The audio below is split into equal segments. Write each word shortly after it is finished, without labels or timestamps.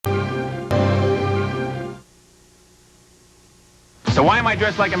So why am I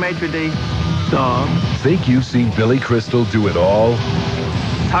dressed like a maitre d'? Dog. Think you've seen Billy Crystal do it all?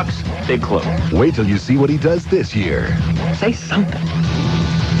 Tux, big clue. Wait till you see what he does this year. Say something.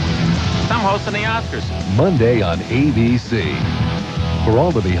 I'm hosting the Oscars. Monday on ABC. For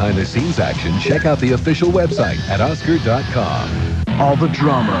all the behind-the-scenes action, check out the official website at Oscar.com. All the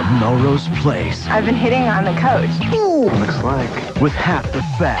drama of Melrose Place. I've been hitting on the coach. Looks like. With half the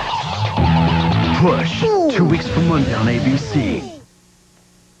fat. Push. 2 weeks from Monday on ABC.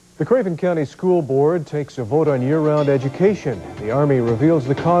 The Craven County School Board takes a vote on year-round education. The Army reveals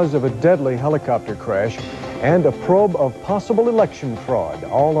the cause of a deadly helicopter crash and a probe of possible election fraud.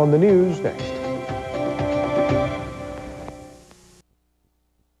 All on the news next.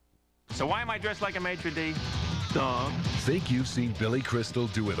 So why am I dressed like a maitre d'? Dog. Think you've seen Billy Crystal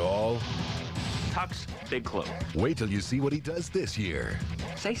do it all? Tux, big clue. Wait till you see what he does this year.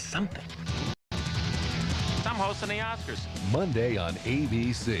 Say something. I'm hosting the Oscars. Monday on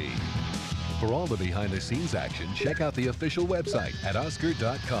ABC. For all the behind-the-scenes action, check out the official website at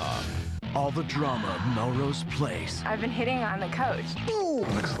Oscar.com. All the drama of Melrose Place. I've been hitting on the coach.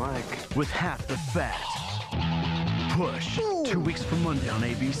 Looks like. With half the fat. Push. 2 weeks from Monday on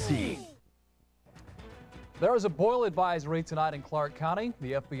ABC. There is a boil advisory tonight in Clark County.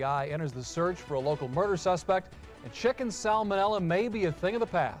 The FBI enters the search for a local murder suspect, and chicken salmonella may be a thing of the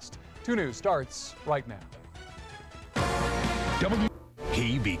past. 2 News starts right now.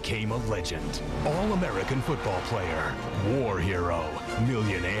 He became a legend, all-American football player, war hero,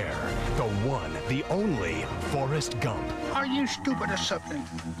 millionaire, the one, the only Forrest Gump. Are you stupid or something?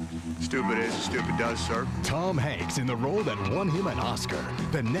 Stupid is, stupid does, sir. Tom Hanks in the role that won him an Oscar.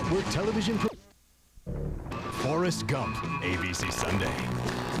 The network television Forrest Gump, ABC Sunday.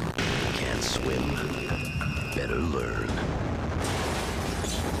 Can't swim, better learn.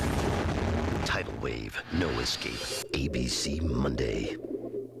 Tidal wave, no escape. ABC Monday.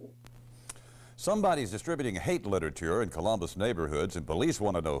 Somebody's distributing hate literature in Columbus neighborhoods, and police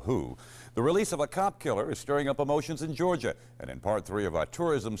want to know who. The release of a cop killer is stirring up emotions in Georgia. And in part 3 of our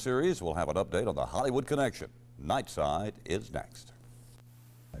tourism series, we'll have an update on the Hollywood connection. Nightside is next.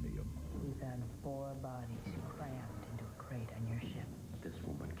 We found 4 bodies crammed into a crate on your ship. This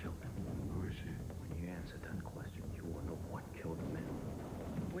woman killed them. Who is she? When you answer that question, you wonder what killed the men.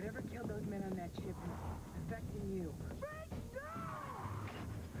 Whatever killed those men on that ship is affecting you. I've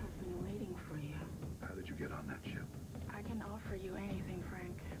been waiting for you. How did you get on that ship? I can offer you anything,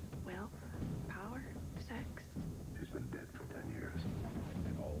 Frank. Wealth, power, sex. She's been dead for 10 years.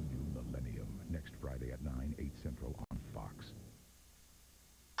 An all-new Millennium, next Friday at 9, 8 Central on Fox.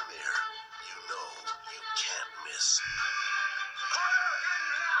 You know you can't miss.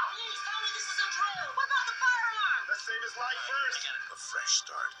 Let's save his life first. The fresh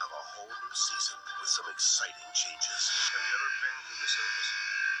start of a whole new season with some exciting changes. Have you ever been to the circus?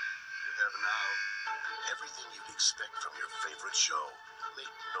 You have now. Everything you'd expect from your favorite show. Make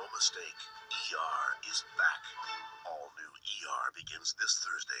no mistake, ER is back. All new ER begins this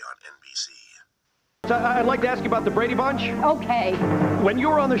Thursday on NBC. I'd like to ask you about the Brady Bunch. Okay. When you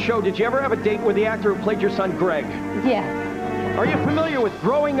were on the show, did you ever have a date with the actor who played your son, Greg? Yes. Are you familiar with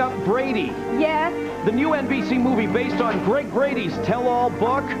Growing Up Brady? Yes. The new NBC movie based on Greg Brady's tell-all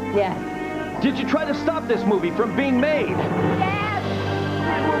book? Yes. Did you try to stop this movie from being made? Yes.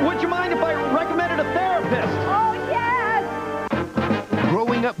 Would you mind if I recommended a therapist? Oh, yes.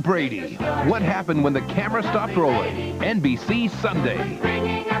 Growing Up Brady. What happened when the camera stopped rolling? NBC Sunday.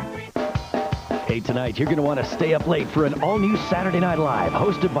 Hey, tonight you're going to want to stay up late for an all-new Saturday Night Live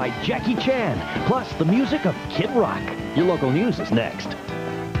hosted by Jackie Chan, plus the music of Kid Rock. Your local news is next.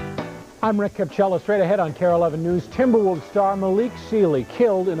 I'm Rick Capcello. Straight ahead on KARE 11 News, Timberwolves star Malik Sealy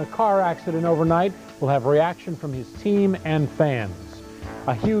killed in a car accident overnight. Will have reaction from his team and fans.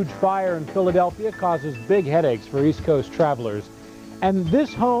 A huge fire in Philadelphia causes big headaches for East Coast travelers. And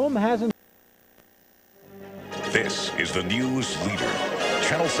this home hasn't... This is the news leader.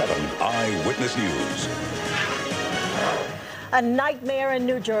 Channel 7 Eyewitness News. A nightmare in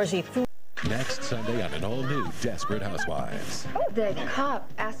New Jersey. Next Sunday on an all-new Desperate Housewives. The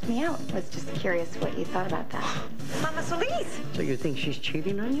cop asked me out. Was just curious what you thought about that. Mama Solis. So you think she's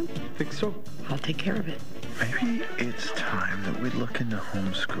cheating on you? Think so? I'll take care of it. Maybe it's time that we look into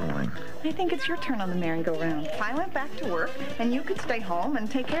homeschooling. I think it's your turn on the merry-go-round. I went back to work, and you could stay home and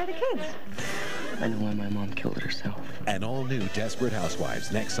take care of the kids. I know why my mom killed herself. An all-new Desperate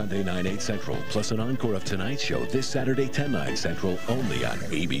Housewives next Sunday, 9, 8 Central, plus an encore of tonight's show this Saturday, 10, 9 Central, only on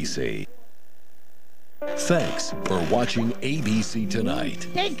ABC. Thanks for watching ABC Tonight.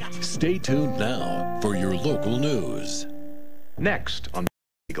 Stay tuned now for your local news. Next on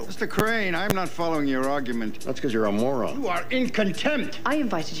Mr. Crane, I'm not following your argument. That's because you're a moron. You are in contempt. I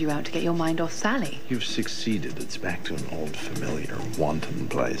invited you out to get your mind off Sally. You've succeeded. It's back to an old, familiar, wanton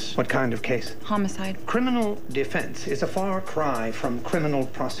place. What kind of case? Homicide. Criminal defense is a far cry from criminal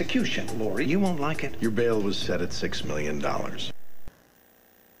prosecution, Lori. You won't like it. Your bail was set at $6 million.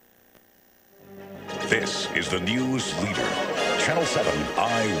 This is the news leader. Channel 7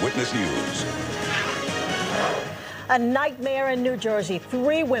 Eyewitness News. A nightmare in New Jersey.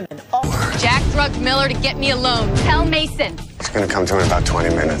 3 women. Jack drugged Miller to get me alone. Tell Mason. It's going to come to in about 20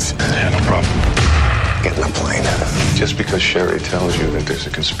 minutes. Yeah, no problem. Get in the plane. Just because Sherry tells you that there's a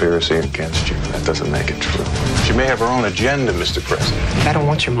conspiracy against you, that doesn't make it true. She may have her own agenda, Mr. President. I don't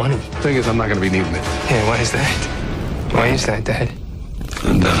want your money. Thing is, I'm not going to be needing it. Yeah, why is that? Why is that, Dad?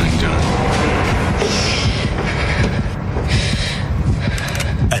 I'm dying, John.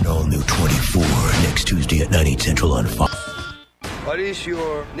 An all-new 24 next Tuesday at 9, 8 Central on Fox. What is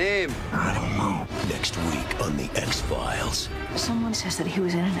your name? I don't know. Next week on The X-Files. Someone says that he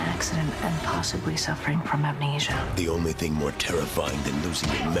was in an accident and possibly suffering from amnesia. The only thing more terrifying than losing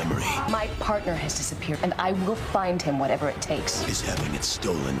your memory My partner has disappeared, and I will find him, whatever it takes. is having it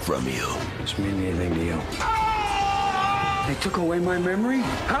stolen from you. Does it mean anything to you? They took away my memory?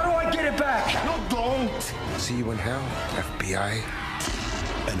 How do I get it back? No, don't! See you in hell, FBI.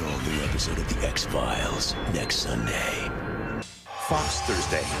 An all-new episode of The X-Files next Sunday. Fox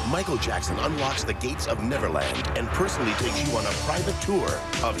Thursday, Michael Jackson unlocks the gates of Neverland and personally takes you on a private tour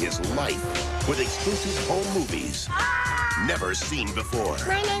of his life with exclusive home movies never seen before.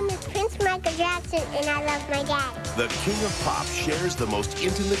 My name is Prince Michael Jackson, and I love my dad. The King of Pop shares the most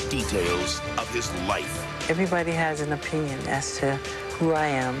intimate details of his life. Everybody has an opinion as to who I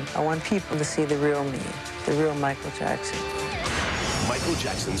am. I want people to see the real me, the real Michael Jackson. Michael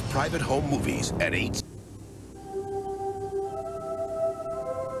Jackson's private home movies at 8.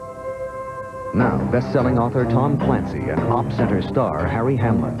 Now, best-selling author Tom Clancy and Op Center star Harry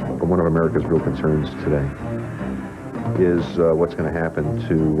Hamlin. One of America's real concerns today is what's going to happen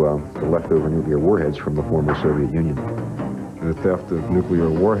to the leftover nuclear warheads from the former Soviet Union. The theft of nuclear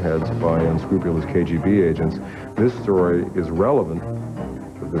warheads by unscrupulous KGB agents. This story is relevant.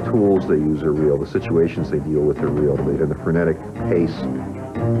 The tools they use are real. The situations they deal with are real. The frenetic pace,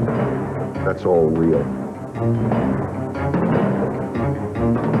 that's all real.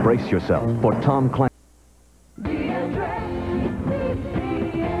 Brace yourself for Tom Clancy.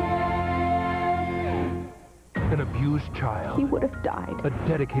 An abused child. He would have died. A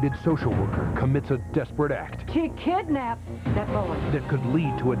dedicated social worker commits a desperate act. He kidnapped that boy. That could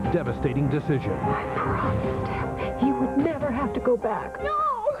lead to a devastating decision. I promised him he would never have to go back. No!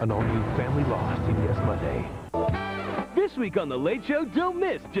 An all-new Family Law, CBS Monday. This week on The Late Show, don't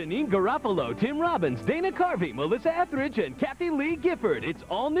miss Janine Garofalo, Tim Robbins, Dana Carvey, Melissa Etheridge, and Kathy Lee Gifford. It's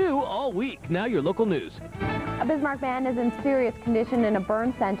all new, all week. Now your local news. A Bismarck man is in serious condition in a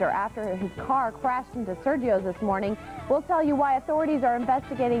burn center after his car crashed into Sergio's this morning. We'll tell you why authorities are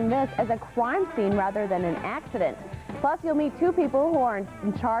investigating this as a crime scene rather than an accident. Plus, you'll meet 2 people who are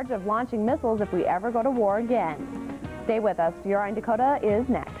in charge of launching missiles if we ever go to war again. Stay with us. Your Eye in Dakota is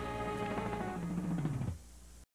next.